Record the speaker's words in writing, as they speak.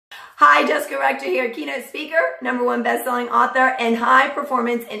Hi, Jessica Rector here, keynote speaker, #1 best-selling author, and high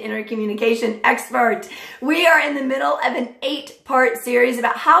performance and inner communication expert. We are in the middle of an 8-part series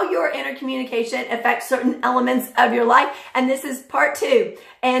about how your inner communication affects certain elements of your life, and this is part 2.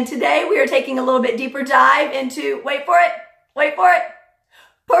 And today we are taking a little bit deeper dive into, wait for it,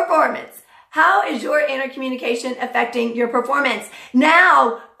 performance. How is your inner communication affecting your performance?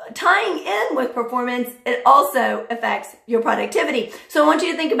 Now, tying in with performance, it also affects your productivity. So I want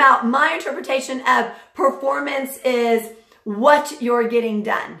you to think about my interpretation of performance is what you're getting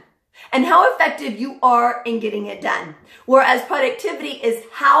done and how effective you are in getting it done. Whereas productivity is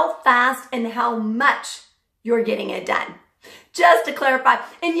how fast and how much you're getting it done. Just to clarify,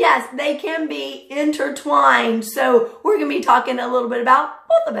 and yes, they can be intertwined. So we're going to be talking a little bit about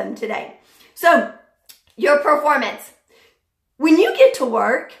both of them today. So your performance. When you get to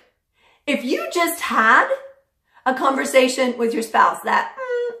work, if you just had a conversation with your spouse that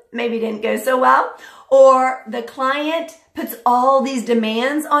maybe didn't go so well, or the client puts all these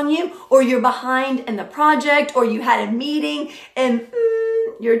demands on you, or you're behind in the project, or you had a meeting and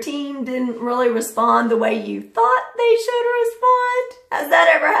your team didn't really respond the way you thought they should respond. Has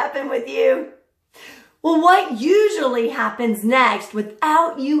that ever happened with you? Well, what usually happens next,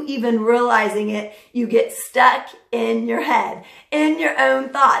 without you even realizing it, you get stuck in your head, in your own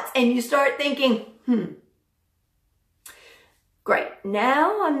thoughts, and you start thinking, great,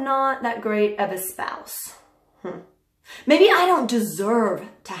 now I'm not that great of a spouse. Maybe I don't deserve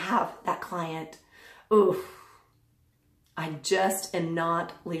to have that client. Oof. I just am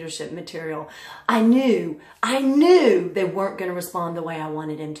not leadership material. I knew they weren't going to respond the way I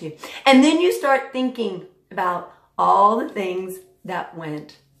wanted them to. And then you start thinking about all the things that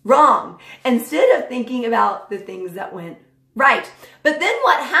went wrong instead of thinking about the things that went right. But then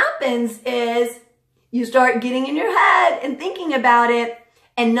what happens is you start getting in your head and thinking about it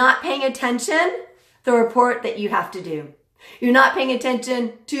and not paying attention to the report that you have to do. You're not paying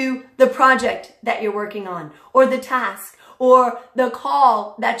attention to the project that you're working on, or the task, or the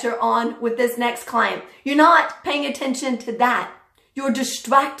call that you're on with this next client. You're not paying attention to that. You're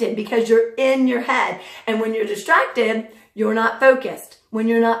distracted because you're in your head. And when you're distracted, you're not focused. When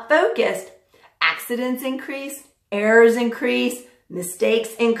you're not focused, accidents increase, errors increase,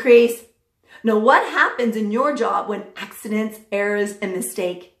 mistakes increase. Now, what happens in your job when accidents, errors, and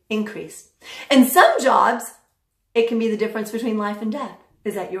mistake increase? In some jobs, it can be the difference between life and death.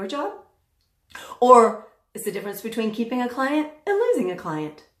 Is that your job? Or it's the difference between keeping a client and losing a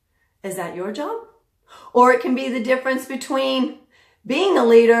client. Is that your job? Or it can be the difference between being a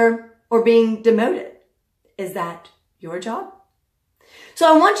leader or being demoted. Is that your job?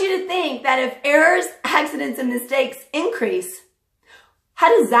 So I want you to think that if errors, accidents, and mistakes increase, how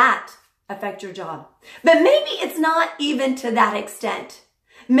does that affect your job? But maybe it's not even to that extent.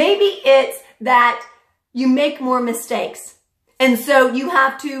 Maybe it's that you make more mistakes. And so you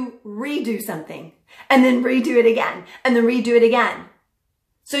have to redo something, and then redo it again, and then redo it again.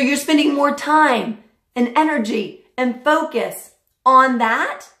 So you're spending more time and energy and focus on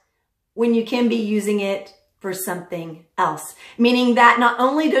that when you can be using it for something else. Meaning that not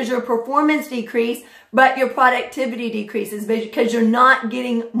only does your performance decrease, but your productivity decreases because you're not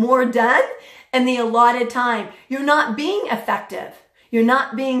getting more done in the allotted time. You're not being effective. You're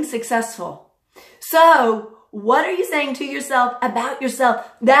not being successful. So what are you saying to yourself about yourself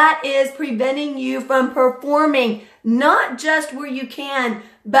that is preventing you from performing, not just where you can,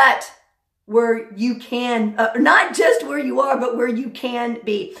 but where you can, not just where you are, but where you can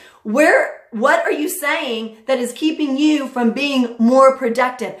be? What are you saying that is keeping you from being more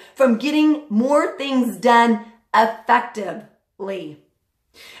productive, from getting more things done effectively?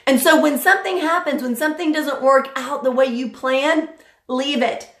 And so when something happens, when something doesn't work out the way you plan, leave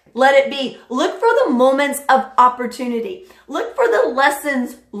it. Let it be. Look for the moments of opportunity. Look for the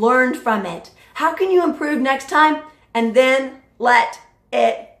lessons learned from it. How can you improve next time? And then let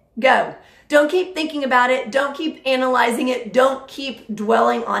it go. Don't keep thinking about it. Don't keep analyzing it. Don't keep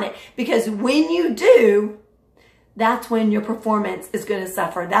dwelling on it. Because when you do, that's when your performance is going to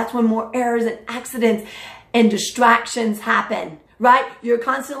suffer. That's when more errors and accidents and distractions happen. Right? You're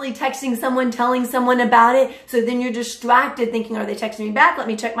constantly texting someone, telling someone about it. So then you're distracted thinking, are they texting me back? Let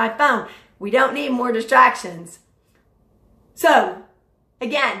me check my phone. We don't need more distractions. So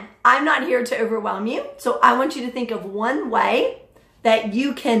again, I'm not here to overwhelm you. So I want you to think of one way that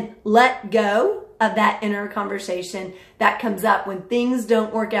you can let go of that inner conversation that comes up when things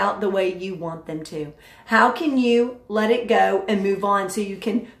don't work out the way you want them to. How can you let it go and move on so you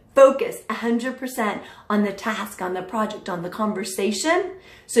can focus 100% on the task, on the project, on the conversation,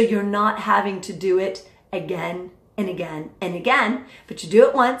 so you're not having to do it again and again and again, but you do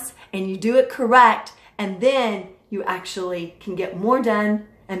it once and you do it correct, and then you actually can get more done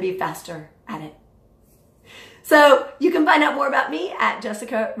and be faster at it. So you can find out more about me at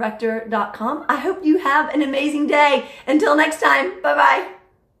jessicarector.com. I hope you have an amazing day. Until next time, bye-bye.